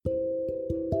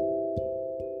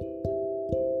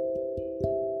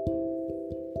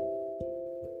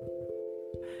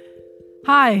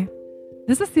Hi,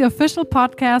 this is the official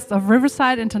podcast of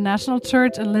Riverside International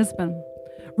Church in Lisbon.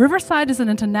 Riverside is an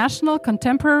international,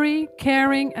 contemporary,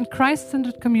 caring, and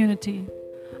Christ-centered community.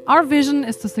 Our vision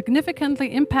is to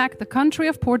significantly impact the country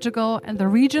of Portugal and the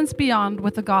regions beyond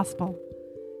with the gospel.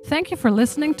 Thank you for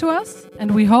listening to us,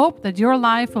 and we hope that your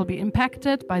life will be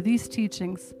impacted by these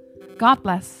teachings. God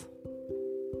bless.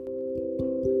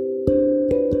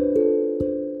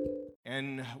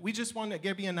 And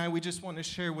Gabby and I, we just want to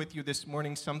share with you this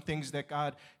morning some things that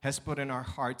God has put in our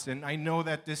hearts. And I know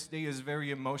that this day is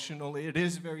very emotional. It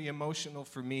is very emotional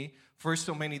for me for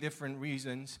so many different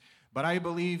reasons. But I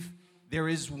believe there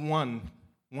is one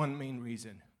main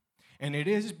reason. And it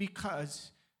is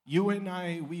because you and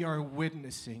I, we are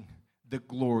witnessing the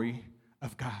glory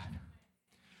of God.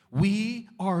 We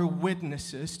are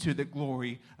witnesses to the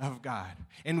glory of God.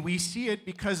 And we see it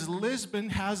because Lisbon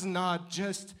has not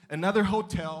just another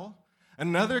hotel,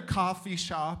 another coffee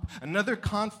shop, another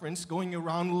conference going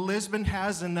around. Lisbon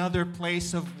has another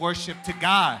place of worship to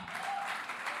God.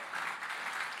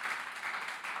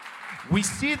 We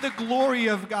see the glory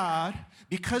of God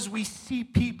because we see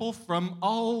people from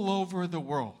all over the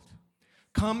world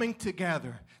coming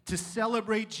together to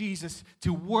celebrate Jesus,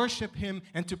 to worship Him,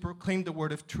 and to proclaim the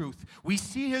word of truth. We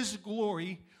see His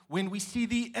glory when we see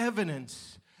the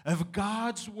evidence of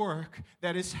God's work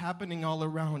that is happening all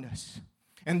around us.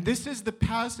 And this is the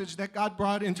passage that God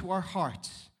brought into our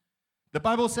hearts. The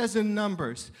Bible says in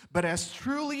Numbers, "But as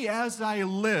truly as I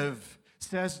live,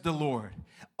 says the Lord,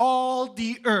 all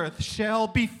the earth shall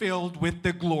be filled with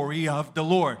the glory of the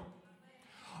Lord."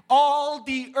 All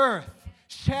the earth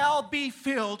shall be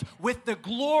filled with the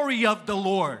glory of the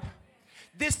Lord.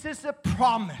 This is a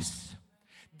promise.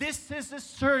 This is a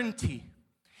certainty.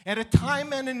 At a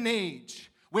time and an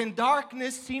age when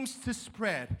darkness seems to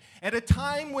spread, at a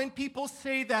time when people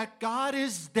say that God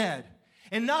is dead,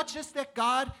 and not just that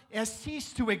God has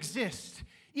ceased to exist,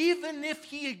 even if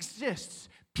He exists,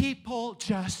 people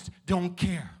just don't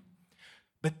care.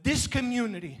 But this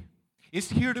community is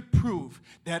here to prove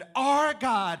that our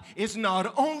God is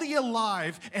not only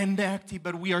alive and active,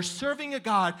 but we are serving a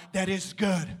God that is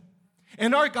good.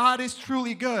 And our God is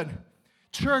truly good.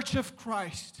 Church of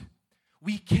Christ,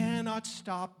 we cannot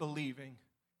stop believing.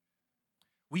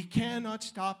 We cannot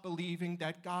stop believing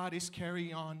that God is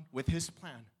carrying on with His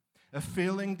plan of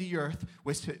filling the earth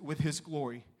with His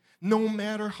glory. No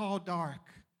matter how dark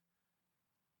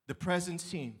the present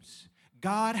seems,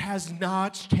 God has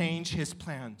not changed His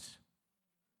plans.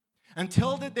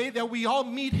 Until the day that we all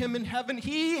meet Him in heaven,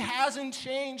 He hasn't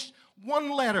changed one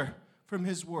letter from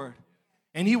His word.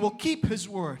 And He will keep His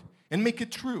word and make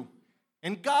it true.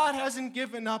 And God hasn't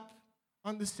given up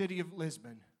on the city of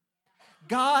Lisbon.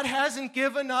 God hasn't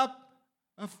given up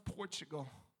of Portugal.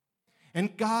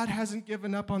 And God hasn't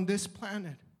given up on this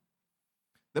planet.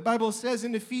 The Bible says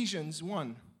in Ephesians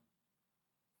 1,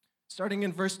 starting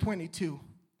in verse 22,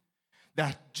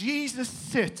 that Jesus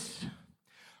sits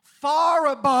far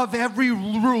above every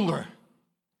ruler,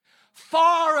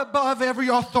 far above every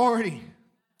authority,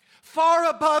 far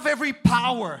above every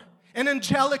power, an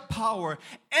angelic power,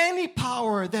 any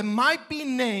power that might be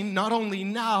named not only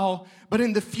now, but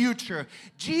in the future.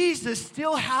 Jesus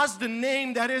still has the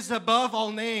name that is above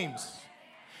all names.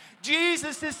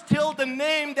 Jesus is still the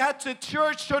name that the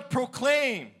church should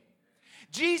proclaim.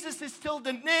 Jesus is still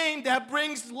the name that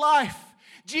brings life.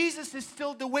 Jesus is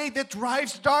still the way that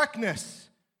drives darkness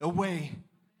away.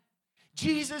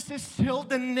 Jesus is still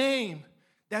the name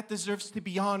that deserves to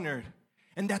be honored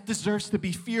and that deserves to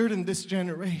be feared in this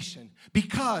generation.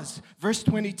 Because, verse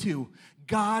 22,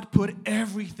 God put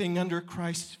everything under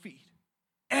Christ's feet.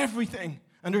 Everything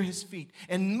under His feet.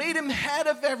 And made Him head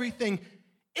of everything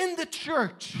in the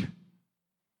church,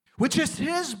 which is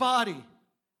His body.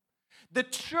 The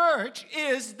church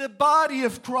is the body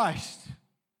of Christ.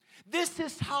 This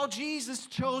is how Jesus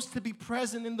chose to be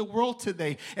present in the world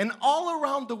today. And all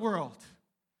around the world,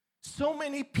 so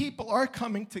many people are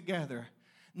coming together,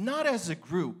 not as a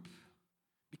group,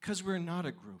 because we're not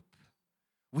a group.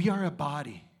 We are a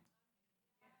body.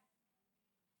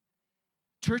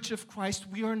 Church of Christ,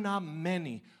 we are not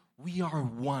many. We are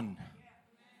one.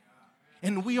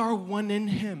 And we are one in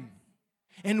Him.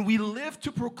 And we live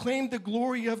to proclaim the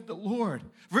glory of the Lord.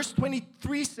 Verse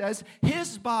 23 says,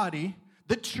 His body,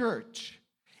 the church,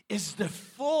 is the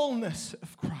fullness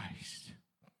of Christ.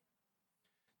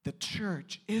 The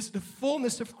church is the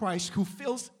fullness of Christ who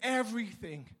fills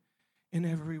everything in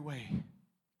every way.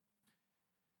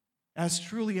 As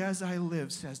truly as I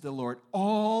live, says the Lord,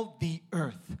 all the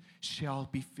earth shall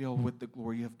be filled with the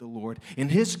glory of the Lord. In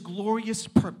His glorious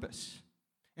purpose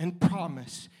and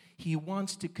promise, He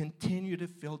wants to continue to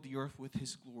fill the earth with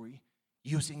His glory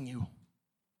using you,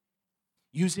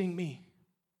 using me,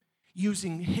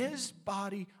 using his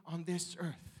body on this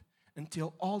earth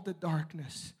until all the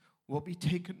darkness will be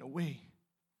taken away.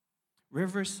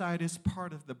 Riverside is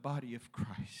part of the body of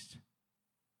Christ.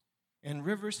 And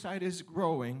Riverside is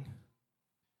growing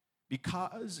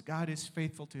because God is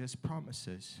faithful to his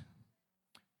promises.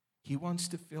 He wants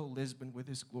to fill Lisbon with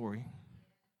his glory.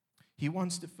 He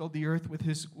wants to fill the earth with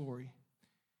his glory.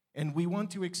 And we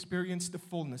want to experience the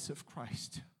fullness of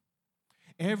Christ.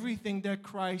 Everything that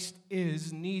Christ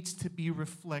is needs to be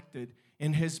reflected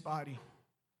in his body.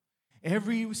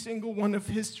 Every single one of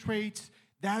his traits,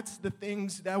 that's the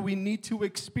things that we need to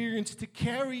experience to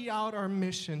carry out our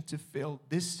mission to fill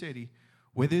this city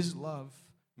with his love,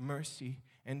 mercy,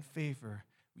 and favor.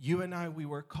 You and I, we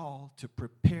were called to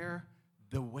prepare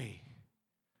the way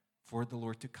for the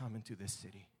Lord to come into this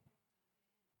city.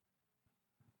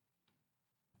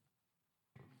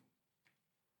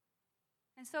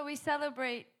 And so we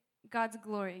celebrate God's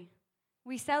glory.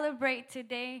 We celebrate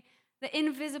today the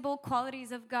invisible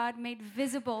qualities of God made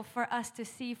visible for us to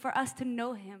see, for us to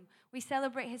know him. We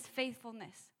celebrate his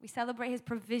faithfulness. We celebrate his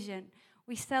provision.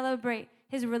 We celebrate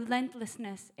his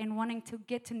relentlessness in wanting to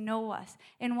get to know us,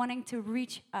 in wanting to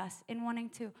reach us, in wanting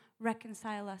to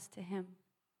reconcile us to him.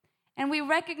 And we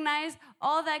recognize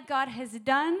all that God has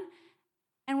done,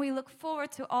 and we look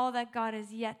forward to all that God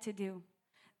is yet to do.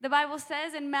 The Bible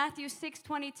says in Matthew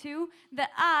 6:22, the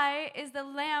eye is the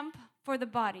lamp for the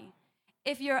body.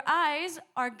 If your eyes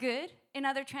are good, in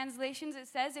other translations it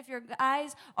says if your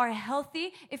eyes are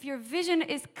healthy, if your vision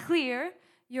is clear,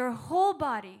 your whole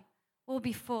body will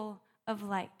be full of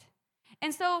light.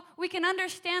 And so we can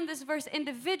understand this verse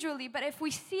individually, but if we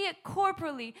see it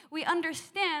corporally, we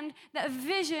understand that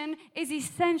vision is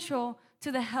essential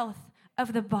to the health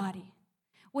of the body.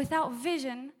 Without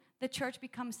vision, the church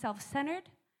becomes self-centered.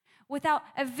 Without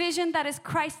a vision that is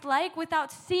Christ-like,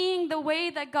 without seeing the way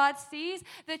that God sees,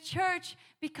 the church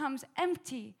becomes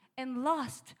empty and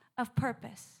lost of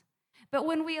purpose. But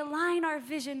when we align our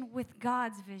vision with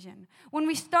God's vision, when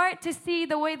we start to see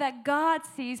the way that God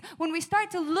sees, when we start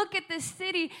to look at this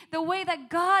city the way that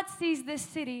God sees this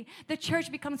city, the church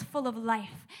becomes full of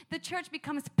life. The church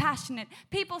becomes passionate.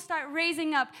 People start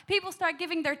raising up. People start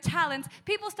giving their talents.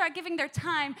 People start giving their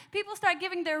time. People start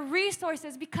giving their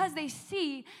resources because they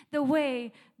see the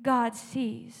way God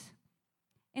sees.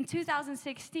 In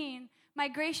 2016,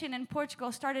 migration in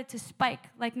Portugal started to spike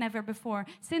like never before.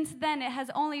 Since then, it has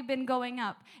only been going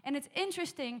up. And it's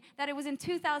interesting that it was in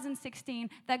 2016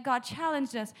 that God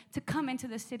challenged us to come into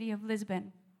the city of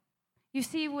Lisbon. You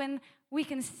see, when we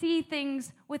can see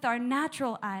things with our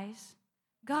natural eyes,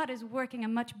 God is working a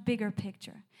much bigger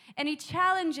picture. And he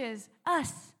challenges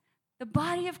us, the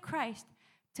body of Christ,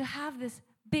 to have this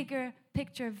bigger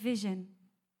picture vision.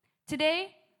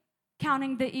 Today,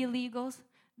 counting the illegals,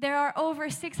 there are over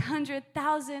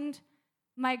 600,000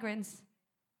 migrants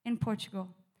in Portugal.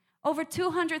 Over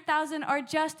 200,000 are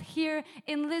just here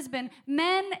in Lisbon,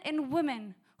 men and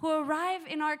women who arrive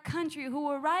in our country, who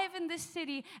arrive in this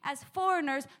city as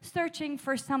foreigners searching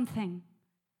for something.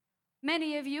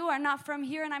 Many of you are not from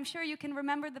here, and I'm sure you can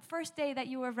remember the first day that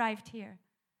you arrived here,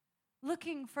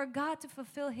 looking for God to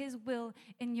fulfill his will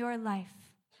in your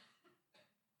life.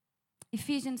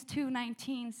 Ephesians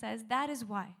 2:19 says, that is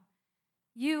why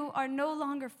you are no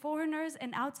longer foreigners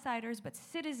and outsiders, but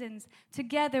citizens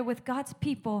together with God's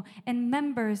people and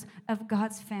members of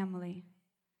God's family.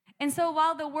 And so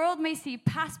while the world may see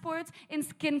passports and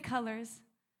skin colors,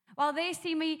 while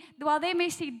they may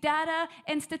see data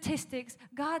and statistics,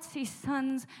 God sees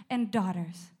sons and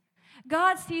daughters.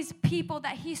 God sees people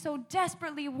that he so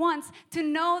desperately wants to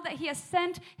know that he has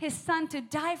sent his son to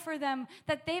die for them,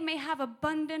 that they may have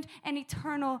abundant and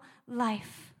eternal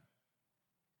life.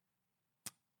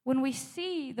 When we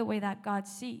see the way that God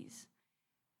sees,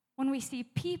 when we see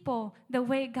people the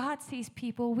way God sees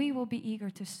people, we will be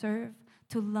eager to serve,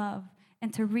 to love,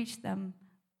 and to reach them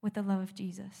with the love of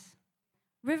Jesus.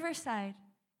 Riverside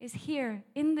is here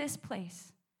in this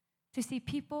place to see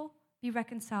people be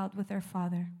reconciled with their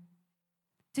Father.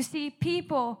 To see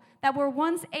people that were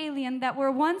once alien, that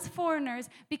were once foreigners,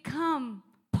 become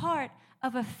part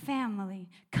of a family,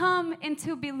 come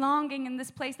into belonging in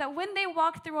this place, that when they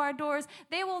walk through our doors,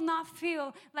 they will not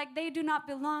feel like they do not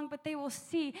belong, but they will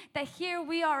see that here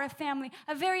we are a family,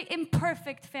 a very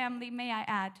imperfect family, may I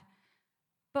add,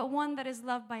 but one that is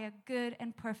loved by a good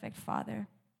and perfect Father.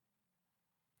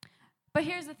 But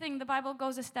here's the thing, the Bible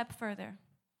goes a step further.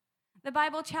 The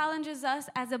Bible challenges us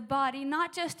as a body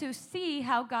not just to see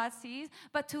how God sees,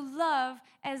 but to love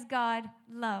as God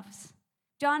loves.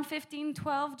 John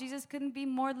 15:12, Jesus couldn't be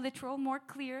more literal, more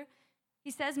clear.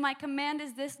 He says, my command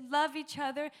is this, love each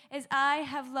other as I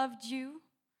have loved you.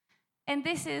 And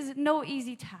this is no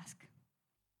easy task.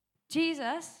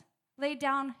 Jesus laid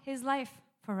down his life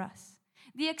for us.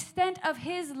 The extent of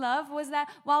his love was that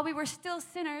while we were still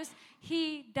sinners,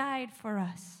 he died for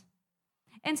us.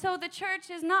 And so the church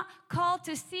is not called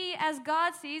to see as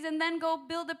God sees and then go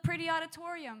build a pretty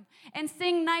auditorium and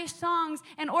sing nice songs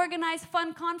and organize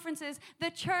fun conferences. The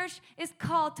church is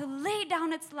called to lay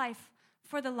down its life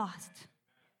for the lost.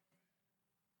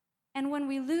 And when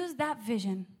we lose that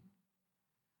vision,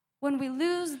 when we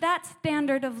lose that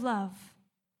standard of love,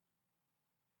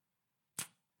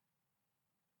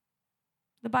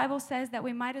 the Bible says that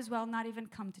we might as well not even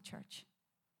come to church.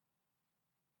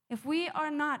 If we are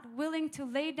not willing to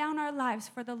lay down our lives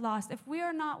for the lost, if we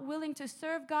are not willing to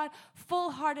serve God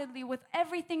full-heartedly with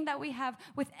everything that we have,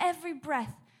 with every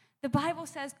breath, the Bible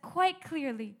says quite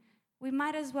clearly, we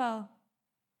might as well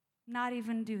not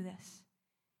even do this.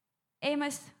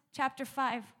 Amos chapter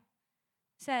 5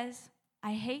 says,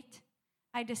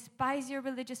 I despise your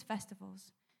religious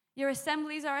festivals. Your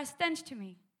assemblies are a stench to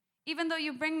me. Even though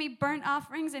you bring me burnt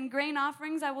offerings and grain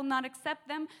offerings, I will not accept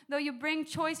them. Though you bring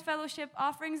choice fellowship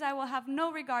offerings, I will have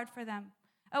no regard for them.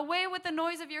 Away with the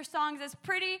noise of your songs, as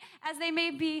pretty as they may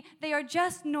be, they are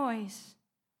just noise.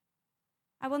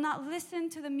 I will not listen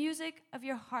to the music of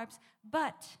your harps,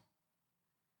 but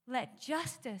let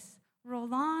justice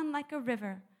roll on like a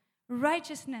river,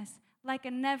 righteousness like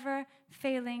a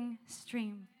never-failing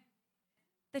stream.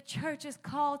 The church is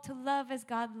called to love as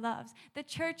God loves. The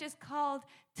church is called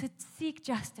to seek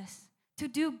justice, to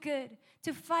do good,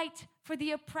 to fight for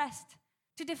the oppressed,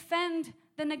 to defend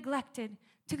the neglected,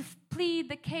 to plead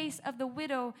the case of the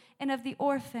widow and of the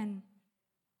orphan.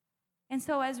 And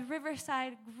so as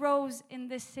Riverside grows in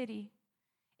this city,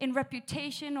 in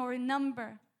reputation or in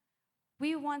number,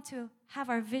 we want to have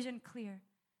our vision clear,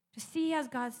 to see as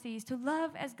God sees, to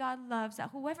love as God loves, that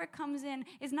whoever comes in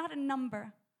is not a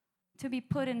number to be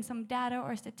put in some data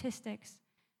or statistics,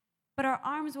 but our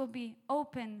arms will be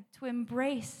open to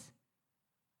embrace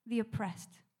the oppressed,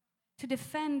 to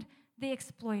defend the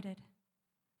exploited,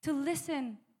 to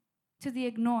listen to the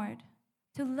ignored,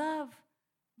 to love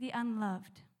the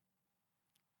unloved,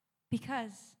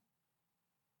 because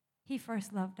he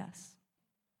first loved us.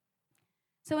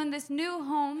 So in this new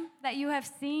home that you have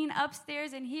seen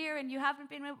upstairs and here, and you haven't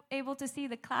been able to see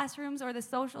the classrooms or the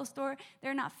social store,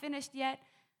 they're not finished yet.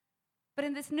 But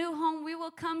in this new home, we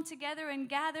will come together and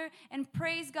gather and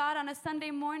praise God on a Sunday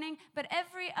morning. But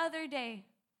every other day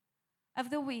of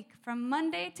the week, from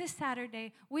Monday to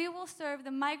Saturday, we will serve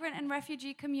the migrant and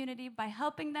refugee community by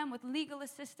helping them with legal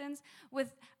assistance,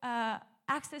 with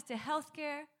access to health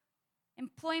care,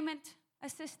 employment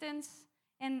assistance,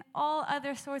 and all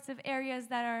other sorts of areas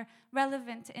that are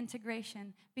relevant to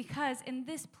integration. Because in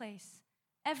this place,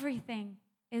 everything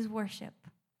is worship.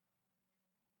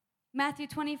 Matthew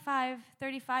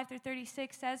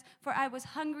 25:35-36 says, "For I was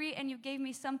hungry and you gave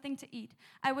me something to eat.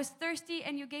 I was thirsty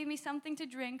and you gave me something to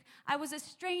drink. I was a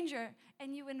stranger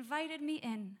and you invited me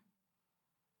in.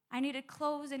 I needed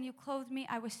clothes and you clothed me.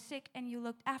 I was sick and you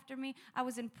looked after me. I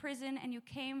was in prison and you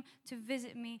came to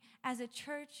visit me." As a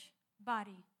church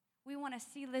body, we want to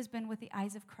see Lisbon with the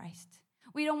eyes of Christ.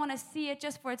 We don't want to see it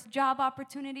just for its job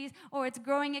opportunities or its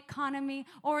growing economy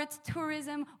or its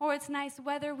tourism or its nice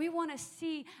weather. We want to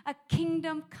see a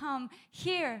kingdom come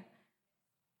here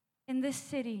in this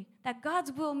city, that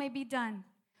God's will may be done.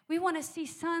 We want to see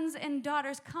sons and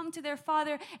daughters come to their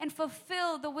Father and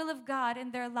fulfill the will of God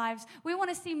in their lives. We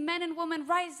want to see men and women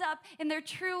rise up in their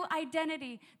true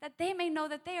identity, that they may know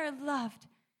that they are loved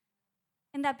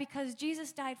and that because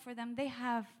Jesus died for them, they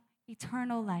have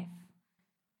eternal life.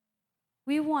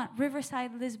 We want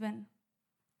Riverside Lisbon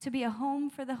to be a home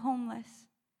for the homeless.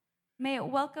 May it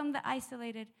welcome the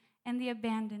isolated and the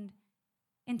abandoned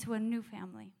into a new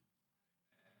family.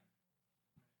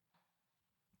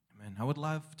 Amen. I would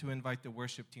love to invite the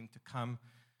worship team to come,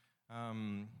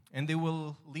 and they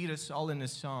will lead us all in a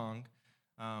song.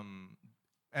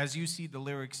 As you see the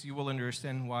lyrics, you will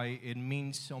understand why it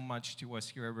means so much to us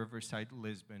here at Riverside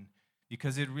Lisbon,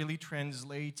 because it really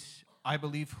translates, I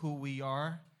believe, who we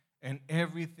are and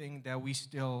everything that we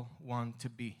still want to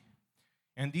be.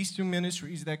 And these two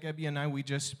ministries that Gabby and we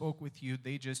just spoke with you,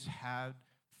 they just had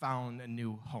found a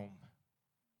new home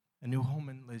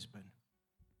in Lisbon.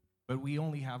 But we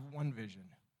only have one vision,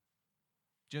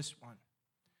 just one,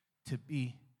 to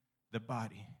be the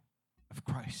body of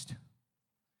Christ.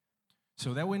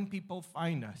 So that when people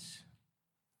find us,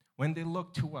 when they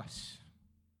look to us,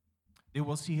 they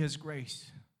will see His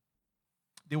grace.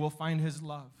 They will find His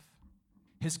love,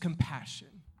 His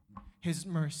compassion, His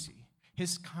mercy,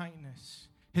 His kindness,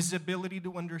 His ability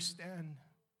to understand,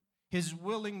 His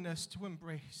willingness to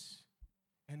embrace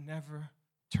and never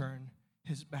turn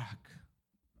His back.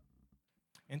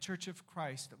 And Church of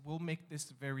Christ, we'll make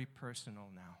this very personal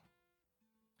now.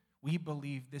 We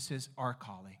believe this is our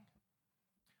calling.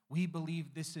 We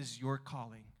believe this is your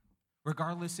calling.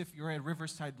 Regardless if you're at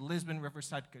Riverside Lisbon,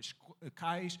 Riverside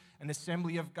Cascais, an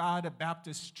Assembly of God, a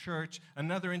Baptist church,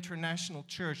 another international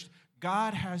church,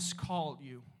 God has called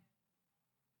you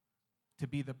to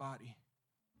be the body,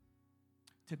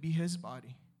 to be His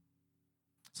body.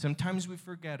 Sometimes we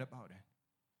forget about it.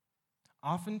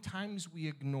 Oftentimes we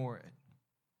ignore it,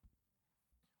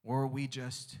 or we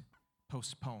just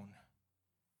postpone.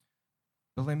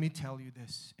 But let me tell you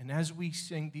this, and as we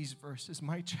sing these verses,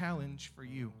 my challenge for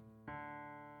you,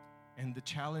 and the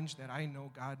challenge that I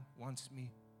know God wants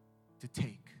me to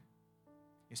take,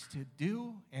 is to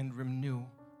do and renew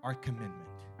our commitment.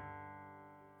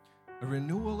 A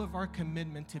renewal of our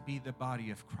commitment to be the body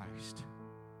of Christ.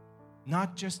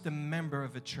 Not just a member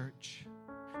of a church,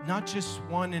 not just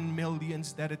one in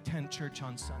millions that attend church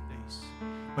on Sundays,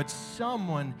 but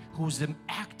someone who's an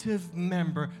active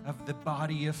member of the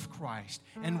body of Christ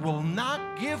and will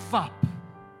not give up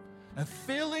of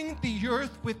filling the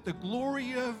earth with the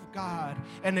glory of God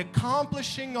and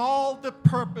accomplishing all the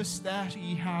purpose that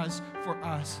He has for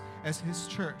us as His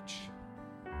church.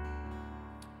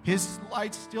 His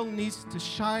light still needs to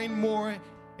shine more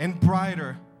and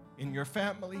brighter in your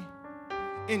family,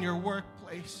 in your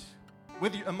workplace,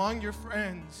 among your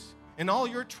friends, in all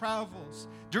your travels,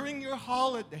 during your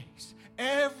holidays.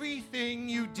 Everything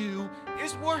you do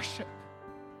is worship.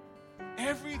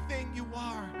 Everything you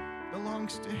are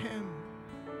belongs to Him.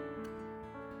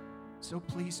 So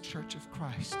please, Church of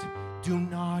Christ, do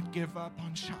not give up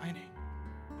on shining.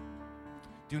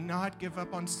 Do not give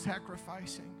up on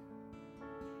sacrificing.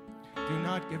 Do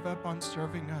not give up on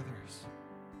serving others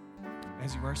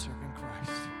as you are serving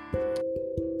Christ.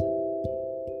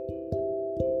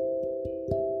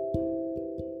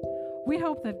 We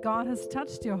hope that God has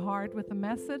touched your heart with the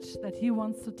message that He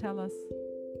wants to tell us.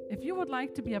 If you would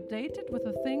like to be updated with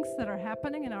the things that are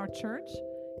happening in our church,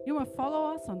 you may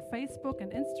follow us on Facebook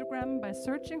and Instagram by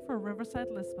searching for Riverside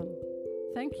Lisbon.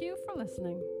 Thank you for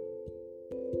listening.